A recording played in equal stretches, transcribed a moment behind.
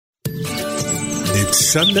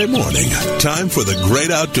It's Sunday morning. Time for the great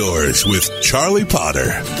outdoors with Charlie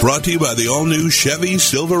Potter. Brought to you by the all-new Chevy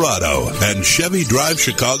Silverado and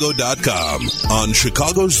ChevyDriveChicago.com on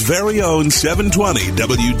Chicago's very own 720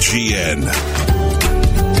 WGN.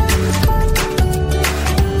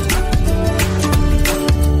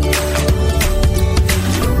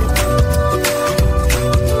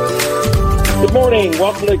 Good morning.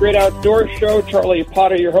 Welcome to the Great Outdoors Show. Charlie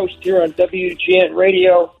Potter, your host here on WGN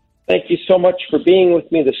Radio. Thank you so much for being with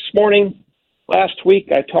me this morning. Last week,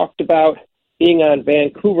 I talked about being on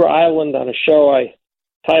Vancouver Island on a show I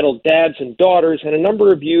titled Dads and Daughters, and a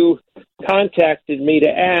number of you contacted me to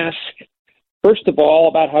ask, first of all,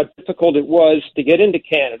 about how difficult it was to get into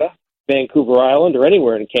Canada, Vancouver Island, or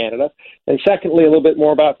anywhere in Canada, and secondly, a little bit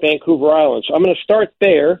more about Vancouver Island. So I'm going to start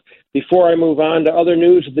there before I move on to other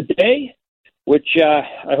news of the day, which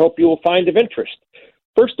I hope you will find of interest.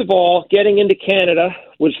 First of all, getting into Canada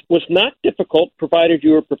was not difficult, provided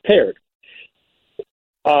you were prepared.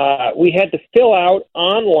 We had to fill out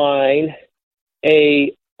online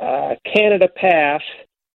a Canada Pass,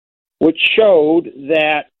 which showed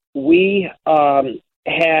that we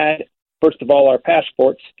had, first of all, our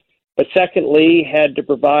passports, but secondly, had to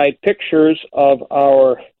provide pictures of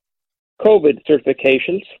our COVID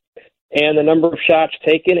certifications and the number of shots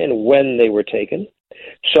taken and when they were taken.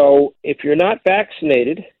 So if you're not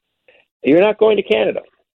vaccinated, you're not going to Canada.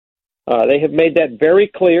 They have made that very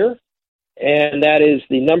clear, and that is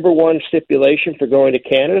the number one stipulation for going to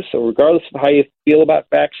Canada. So regardless of how you feel about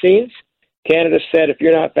vaccines, Canada said if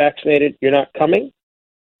you're not vaccinated, you're not coming.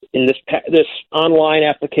 In this online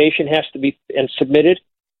application has to be submitted,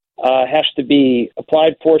 has to be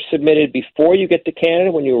applied for, submitted before you get to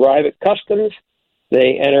Canada. When you arrive at customs,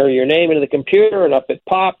 they enter your name into the computer, and up it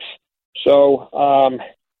pops. So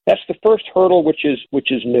that's the first hurdle, which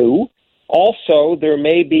is new. Also, there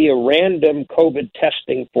may be a random COVID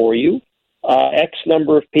testing for you. X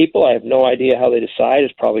number of people, I have no idea how they decide.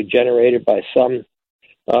 It's probably generated by some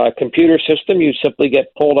computer system. You simply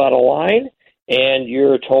get pulled out of line, and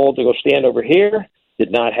you're told to go stand over here.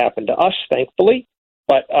 Did not happen to us, thankfully.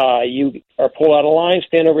 But you are pulled out of line,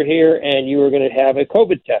 stand over here, and you are going to have a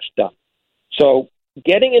COVID test done. So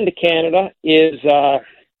getting into Canada is...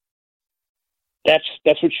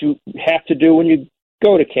 That's what you have to do when you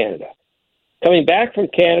go to Canada. Coming back from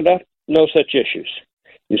Canada, no such issues.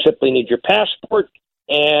 You simply need your passport,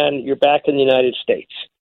 and you're back in the United States.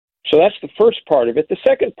 So that's the first part of it. The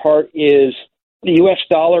second part is the U.S.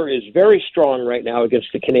 dollar is very strong right now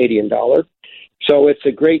against the Canadian dollar. So it's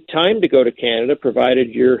a great time to go to Canada, provided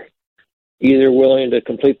you're either willing to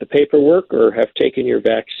complete the paperwork or have taken your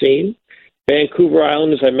vaccine. Vancouver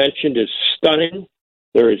Island, as I mentioned, is stunning.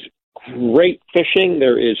 There is great fishing.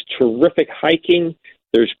 There is terrific hiking.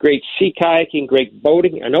 There's great sea kayaking, great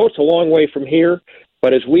boating. I know it's a long way from here,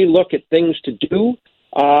 but as we look at things to do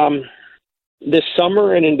this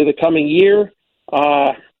summer and into the coming year,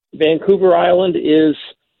 Vancouver Island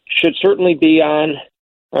should certainly be on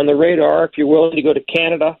the radar. If you're willing to go to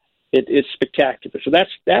Canada, it is spectacular. So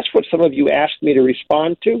that's what some of you asked me to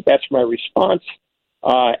respond to. That's my response.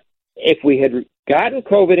 If we had gotten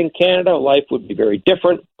COVID in Canada, life would be very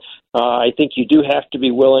different. I think you do have to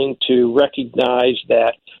be willing to recognize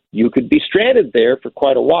that you could be stranded there for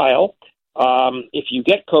quite a while. If you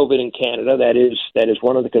get COVID in Canada, that is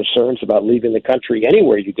one of the concerns about leaving the country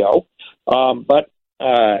anywhere you go. But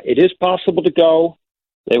it is possible to go.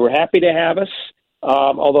 They were happy to have us,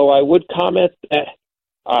 although I would comment that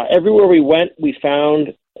everywhere we went, we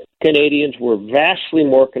found Canadians were vastly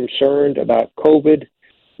more concerned about COVID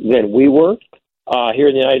than we were here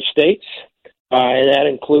in the United States. And that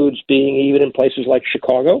includes being even in places like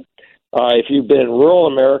Chicago. If you've been in rural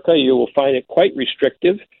America, you will find it quite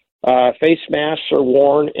restrictive. Face masks are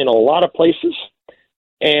worn in a lot of places.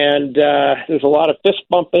 And there's a lot of fist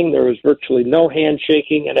bumping. There was virtually no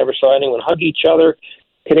handshaking. I never saw anyone hug each other.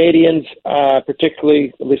 Canadians,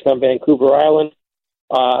 particularly, at least on Vancouver Island,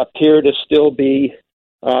 appear to still be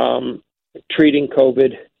treating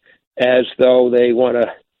COVID as though they want to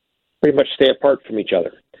pretty much stay apart from each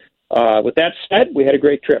other. With that said, we had a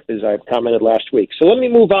great trip, as I've commented last week. So let me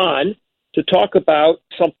move on to talk about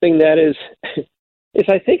something that is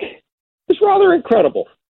I think, is rather incredible.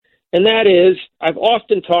 And that is, I've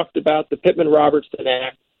often talked about the Pittman-Robertson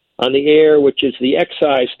Act on the air, which is the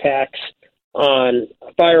excise tax on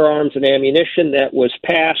firearms and ammunition that was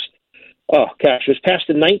passed, it was passed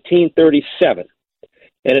in 1937.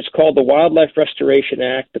 And it's called the Wildlife Restoration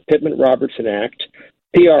Act, the Pittman-Robertson Act,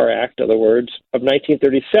 PR Act, in other words, of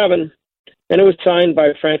 1937. And it was signed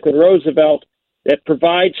by Franklin Roosevelt that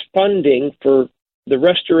provides funding for the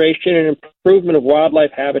restoration and improvement of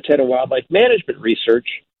wildlife habitat and wildlife management research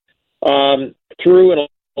through an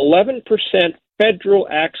 11% federal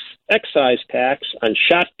excise tax on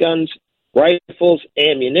shotguns, rifles,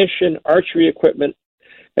 ammunition, archery equipment,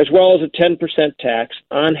 as well as a 10% tax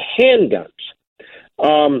on handguns.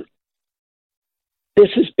 This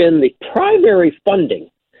has been the primary funding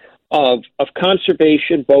of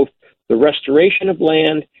conservation, both the restoration of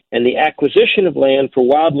land and the acquisition of land for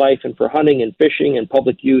wildlife and for hunting and fishing and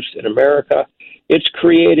public use in America. It's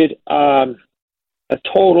created a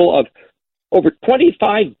total of over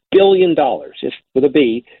 $25 billion, just with a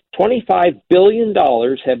B. $25 billion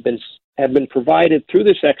have been provided through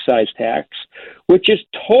this excise tax, which is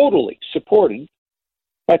totally supported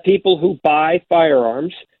by people who buy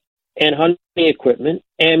firearms and hunting equipment,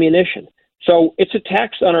 ammunition. So it's a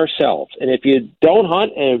tax on ourselves. And if you don't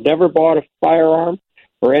hunt and have never bought a firearm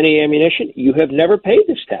or any ammunition, you have never paid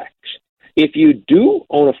this tax. If you do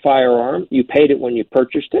own a firearm, you paid it when you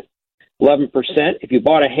purchased it, 11%. If you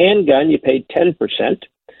bought a handgun, you paid 10%.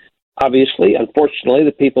 Obviously, unfortunately,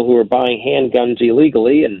 the people who are buying handguns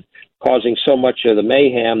illegally and causing so much of the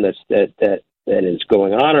mayhem that is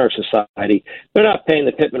going on in our society, they're not paying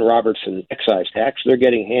the Pittman-Robertson excise tax. They're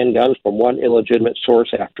getting handguns from one illegitimate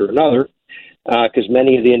source after another, because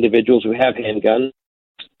many of the individuals who have handguns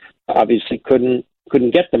obviously couldn't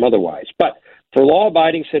get them otherwise. But for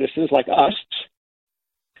law-abiding citizens like us,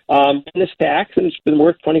 this tax, and it's been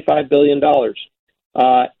worth $25 billion.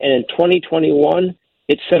 And in 2021,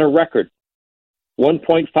 it set a record,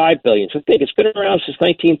 $1.5 billion. So think it's been around since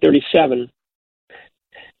 1937,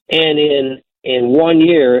 and in 1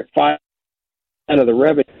 year, 5% of the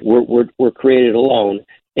revenue were created alone,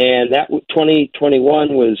 and that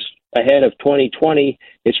 2021 was ahead of 2020.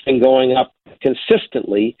 It's been going up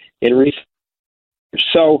consistently in recent years.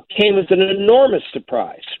 So came as an enormous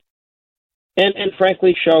surprise, and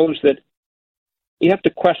frankly shows that you have to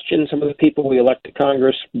question some of the people we elect to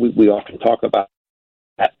Congress. We often talk about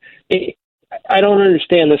that. I don't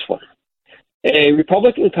understand this one. A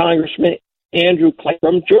Republican Congressman, Andrew Clay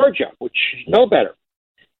from Georgia, which you know better,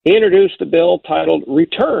 he introduced a bill titled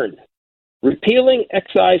Return, Repealing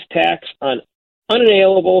Excise Tax on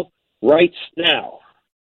Unalienable Rights Now,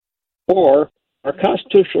 or our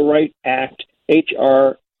Constitutional Right Act,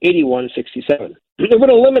 H.R. 8167. It would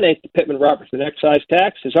eliminate the Pittman-Robertson excise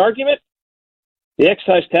tax. His argument? The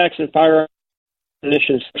excise tax on firearms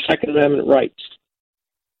ammunition for Second Amendment rights.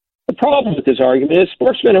 The problem with his argument is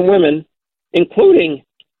sportsmen and women, including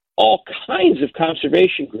all kinds of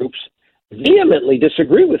conservation groups, vehemently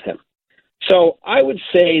disagree with him. So I would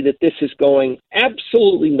say that this is going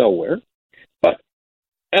absolutely nowhere. But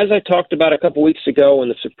as I talked about a couple weeks ago, when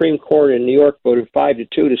the Supreme Court in New York voted 5-2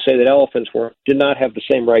 to say that elephants did not have the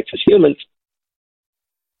same rights as humans,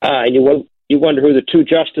 and you wonder who the two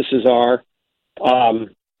justices are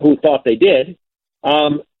who thought they did.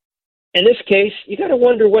 In this case, you got to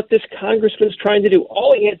wonder what this congressman's trying to do.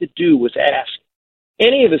 All he had to do was ask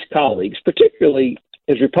any of his colleagues, particularly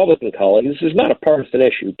his Republican colleagues. This is not a partisan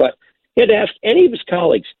issue, but he had to ask any of his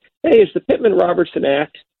colleagues, hey, is the Pittman-Robertson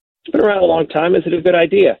Act, it's been around a long time, is it a good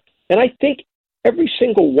idea? And I think every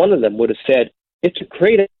single one of them would have said, it's a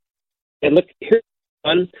great idea. And look, here's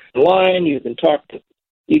online, you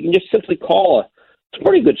can just simply call a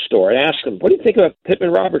sporting goods store and ask them, what do you think about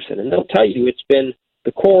Pittman-Robertson? And they'll tell you it's been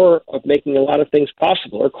the core of making a lot of things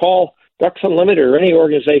possible. Or call Ducks Unlimited or any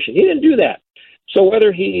organization. He didn't do that. So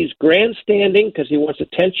whether he's grandstanding because he wants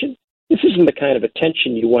attention, this isn't the kind of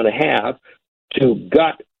attention you want to have to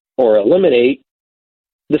gut or eliminate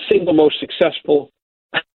the single most successful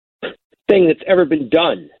thing that's ever been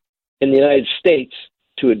done in the United States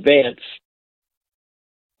to advance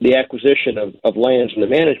the acquisition of lands and the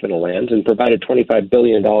management of lands, and provided $25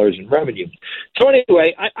 billion in revenue. So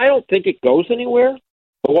anyway, I don't think it goes anywhere.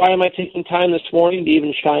 But why am I taking time this morning to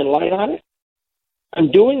even shine light on it?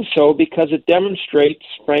 I'm doing so because it demonstrates,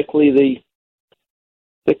 frankly,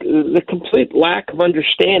 the complete lack of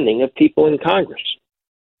understanding of people in Congress.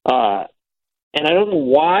 And I don't know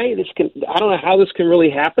why I don't know how this can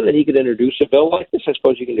really happen, that he could introduce a bill like this. I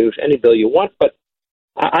suppose you can do any bill you want, but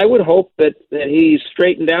I would hope that he's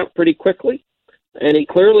straightened out pretty quickly. And he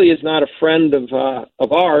clearly is not a friend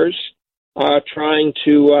of ours, trying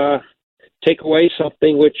to take away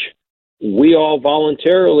something which we all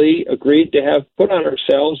voluntarily agreed to have put on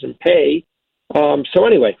ourselves and pay. So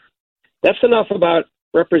anyway, that's enough about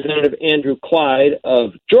Representative Andrew Clyde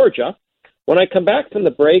of Georgia. When I come back from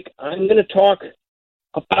the break, I'm going to talk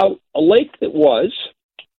about a lake that was,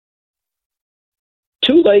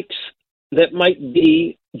 two lakes that might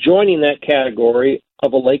be joining that category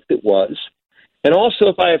of a lake that was, And also,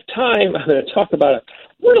 if I have time, I'm going to talk about a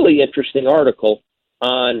really interesting article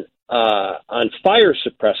on fire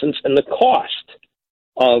suppressants and the cost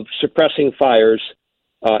of suppressing fires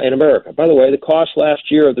in America. By the way, the cost last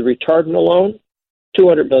year of the retardant alone,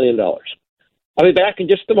 $200 million. I'll be back in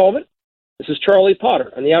just a moment. This is Charlie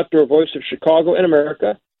Potter on the Outdoor Voice of Chicago and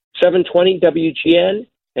America, 720 WGN.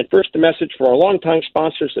 And first, a message from our longtime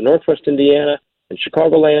sponsors, the Northwest Indiana and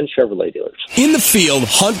Chicagoland Chevrolet dealers. In the field,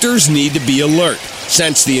 hunters need to be alert,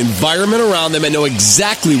 sense the environment around them, and know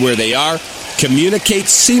exactly where they are, communicate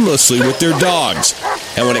seamlessly with their dogs.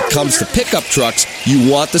 And when it comes to pickup trucks,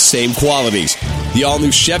 you want the same qualities. The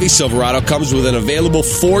all-new Chevy Silverado comes with an available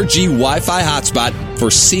 4G Wi-Fi hotspot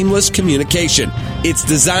for seamless communication. It's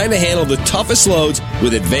designed to handle the toughest loads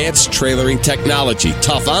with advanced trailering technology,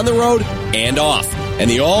 tough on the road and off. And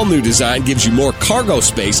the all-new design gives you more cargo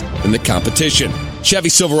space than the competition. Chevy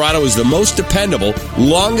Silverado is the most dependable,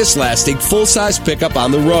 longest-lasting, full-size pickup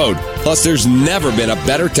on the road. Plus, there's never been a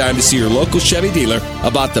better time to see your local Chevy dealer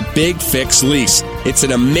about the Big Fix lease. It's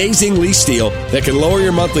an amazing lease deal that can lower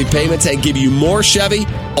your monthly payments and give you more Chevy,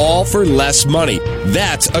 all for less money.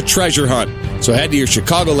 That's a treasure hunt. So head to your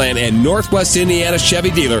Chicagoland and Northwest Indiana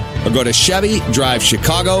Chevy dealer or go to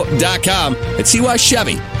ChevyDriveChicago.com and see why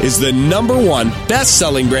Chevy is the #1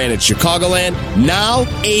 best-selling brand in Chicagoland, now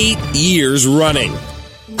 8 years running.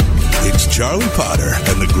 It's Charlie Potter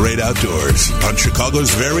and the Great Outdoors on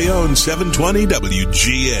Chicago's very own 720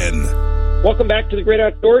 WGN. Welcome back to the Great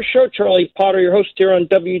Outdoors Show. Charlie Potter, your host here on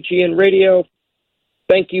WGN Radio.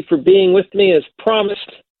 Thank you for being with me. As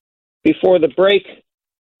promised before the break,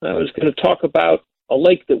 I was going to talk about a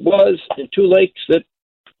lake that was and two lakes that,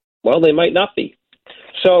 well, they might not be.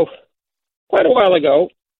 So quite a while ago,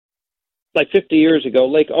 like 50 years ago,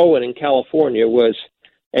 Lake Owen in California was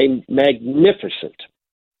a magnificent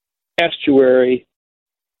estuary,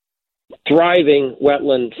 thriving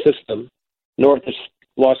wetland system north of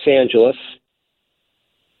Los Angeles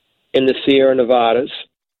in the Sierra Nevadas.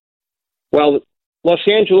 Well, Los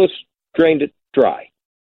Angeles drained it dry.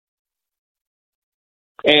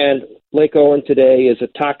 And Lake Owen today is a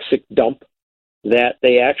toxic dump that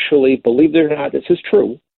they actually, believe it or not, this is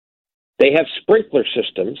true, they have sprinkler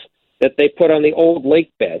systems that they put on the old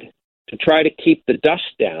lake bed to try to keep the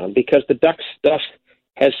dust down because the dust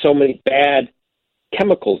has so many bad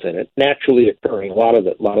chemicals in it, naturally occurring, a lot of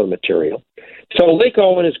the material. So Lake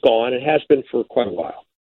Owen is gone. It has been for quite a while.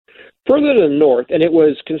 Further to the north, and it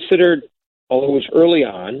was considered, although it was early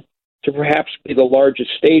on, to perhaps be the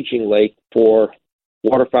largest staging lake for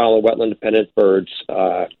waterfowl and wetland-dependent birds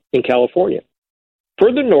in California.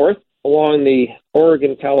 Further north, along the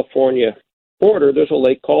Oregon-California border, there's a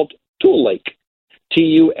lake called Tule Lake,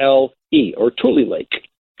 T-U-L-E, or Tule Lake.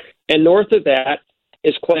 And north of that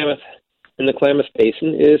is Klamath, in the Klamath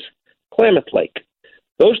Basin is Klamath Lake.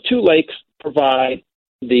 Those two lakes provide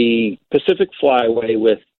the Pacific Flyway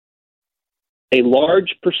with a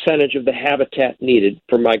large percentage of the habitat needed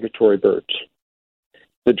for migratory birds.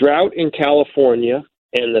 The drought in California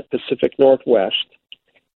and the Pacific Northwest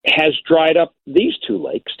has dried up these two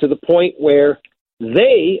lakes to the point where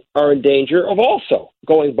they are in danger of also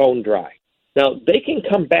going bone dry. Now, they can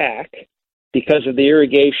come back because of the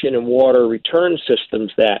irrigation and water return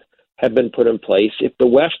systems that have been put in place. If the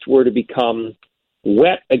West were to become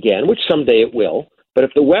wet again, which someday it will, but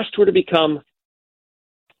if the West were to become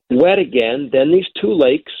wet again, then these two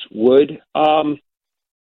lakes would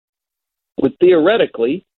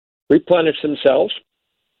theoretically replenish themselves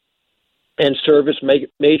and serve as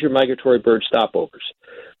major migratory bird stopovers.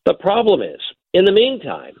 The problem is, in the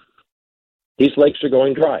meantime, these lakes are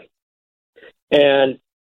going dry. And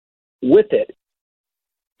with it,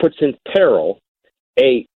 puts in peril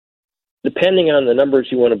depending on the numbers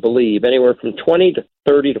you want to believe, anywhere from 20 to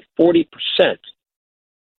 30 to 40%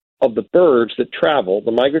 of the birds that travel,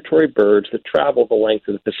 the migratory birds that travel the length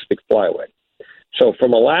of the Pacific Flyway. So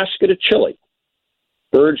from Alaska to Chile,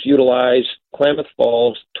 birds utilize Klamath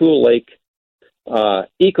Falls, Tule Lake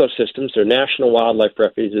ecosystems. They're national wildlife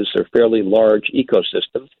refuges. They're fairly large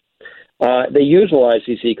ecosystems. They utilize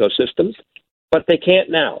these ecosystems, but they can't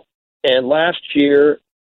now. And last year,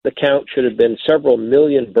 the count should have been several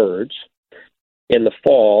million birds in the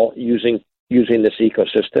fall using this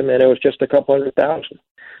ecosystem, and it was just a couple 100,000.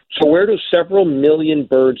 So where do several million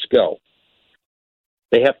birds go?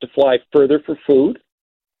 They have to fly further for food.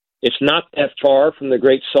 It's not that far from the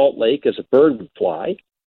Great Salt Lake as a bird would fly.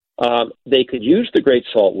 They could use the Great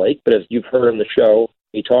Salt Lake, but as you've heard on the show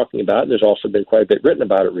me talking about, and there's also been quite a bit written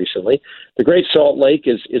about it recently, the Great Salt Lake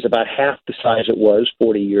is about half the size it was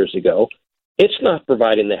 40 years ago. It's not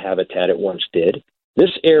providing the habitat it once did.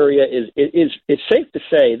 This area it's safe to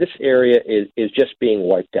say this area is just being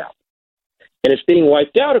wiped out. And it's being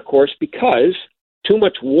wiped out, of course, because too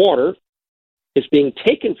much water is being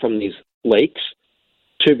taken from these lakes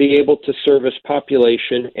to be able to service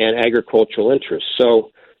population and agricultural interests.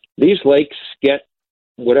 So these lakes get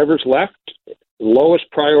whatever's left, lowest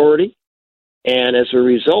priority, and as a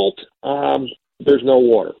result, there's no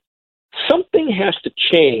water. Something has to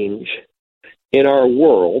change in our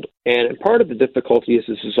world, and part of the difficulty is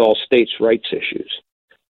this is all states' rights issues,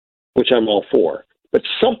 which I'm all for. But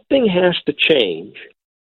something has to change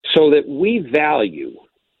so that we value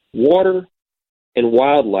water and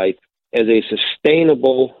wildlife as a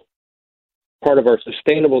sustainable part of our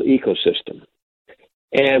sustainable ecosystem.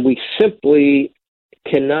 And we simply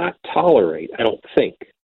cannot tolerate, I don't think,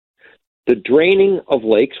 the draining of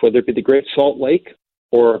lakes, whether it be the Great Salt Lake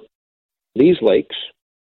or these lakes,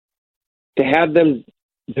 to have them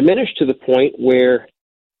diminish to the point where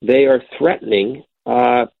they are threatening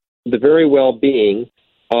the very well-being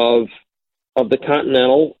of the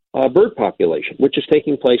continental bird population, which is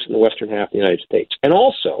taking place in the western half of the United States. And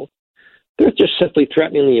also, they're just simply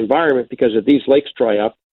threatening the environment because if these lakes dry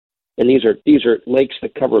up, and these are lakes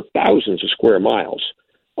that cover thousands of square miles,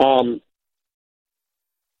 the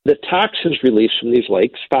toxins released from these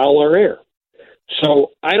lakes foul our air.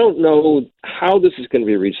 So I don't know how this is going to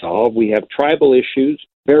be resolved. We have tribal issues,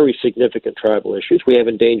 very significant tribal issues. We have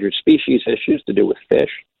endangered species issues to do with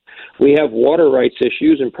fish. We have water rights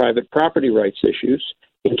issues and private property rights issues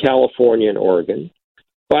in California and Oregon.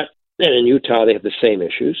 And in Utah, they have the same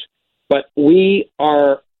issues. But we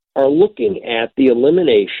are looking at the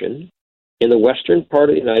elimination in the western part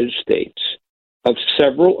of the United States of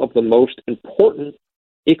several of the most important,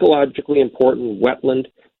 ecologically important wetland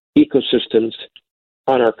ecosystems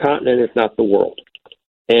on our continent, if not the world.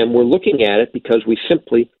 And we're looking at it because we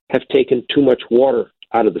simply have taken too much water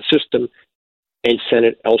out of the system and sent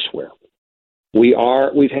it elsewhere.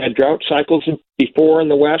 We've had drought cycles before in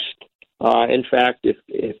the West. In fact,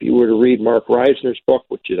 if you were to read Mark Reisner's book,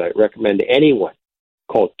 which I recommend to anyone,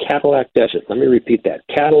 called Cadillac Desert. Let me repeat that,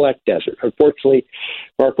 Cadillac Desert. Unfortunately,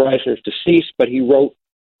 Mark Reisner is deceased, but he wrote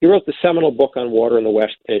the seminal book on water in the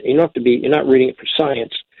West. And you're not reading it for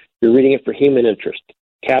science. You're reading it for human interest,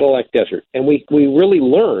 Cadillac Desert. And we really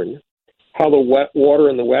learn how the water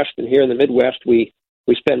in the West, and here in the Midwest, we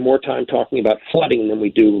spend more time talking about flooding than we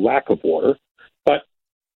do lack of water. But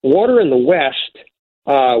water in the West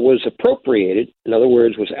was appropriated, in other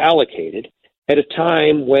words, was allocated, at a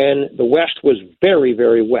time when the West was very,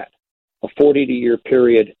 very wet. A 40-year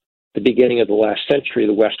period, the beginning of the last century,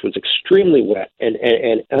 the West was extremely wet and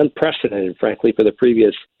unprecedented, frankly, for the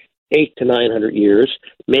previous 800 to 900 years.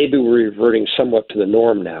 Maybe we're reverting somewhat to the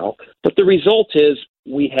norm now. But the result is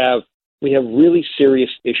we have really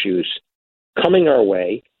serious issues coming our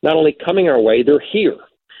way. Not only coming our way, they're here.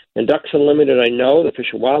 And Ducks Unlimited, I know, the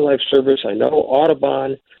Fish and Wildlife Service, I know,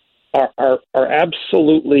 Audubon, are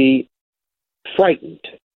absolutely frightened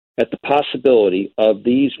at the possibility of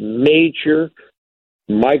these major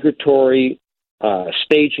migratory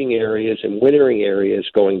staging areas and wintering areas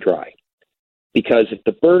going dry. Because if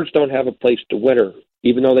the birds don't have a place to winter,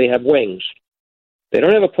 even though they have wings, they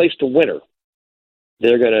don't have a place to winter,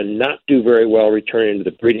 they're going to not do very well returning to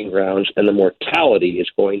the breeding grounds, and the mortality is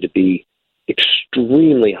going to be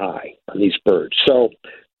extremely high on these birds. So,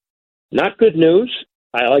 not good news.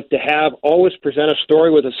 I like to always present a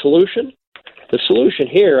story with a solution. The solution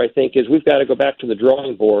here, I think, is we've got to go back to the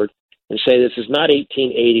drawing board and say this is not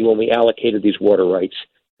 1880 when we allocated these water rights.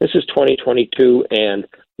 This is 2022, and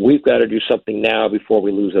we've got to do something now before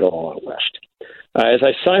we lose it all out west. As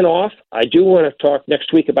I sign off, I do want to talk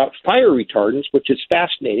next week about fire retardants, which is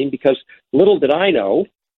fascinating because little did I know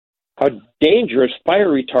how dangerous fire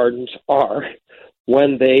retardants are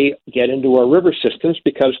when they get into our river systems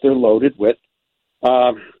because they're loaded with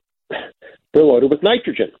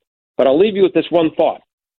nitrogen. But I'll leave you with this one thought.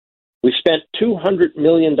 We spent $200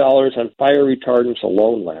 million on fire retardants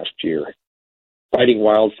alone last year fighting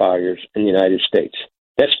wildfires in the United States.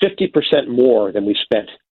 That's 50% more than we spent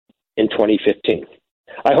in 2015.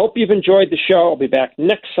 I hope you've enjoyed the show. I'll be back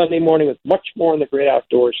next Sunday morning with much more in the great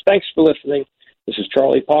outdoors. Thanks for listening. This is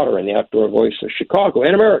Charlie Potter and the Outdoor Voice of Chicago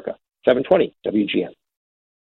and America, 720 WGN.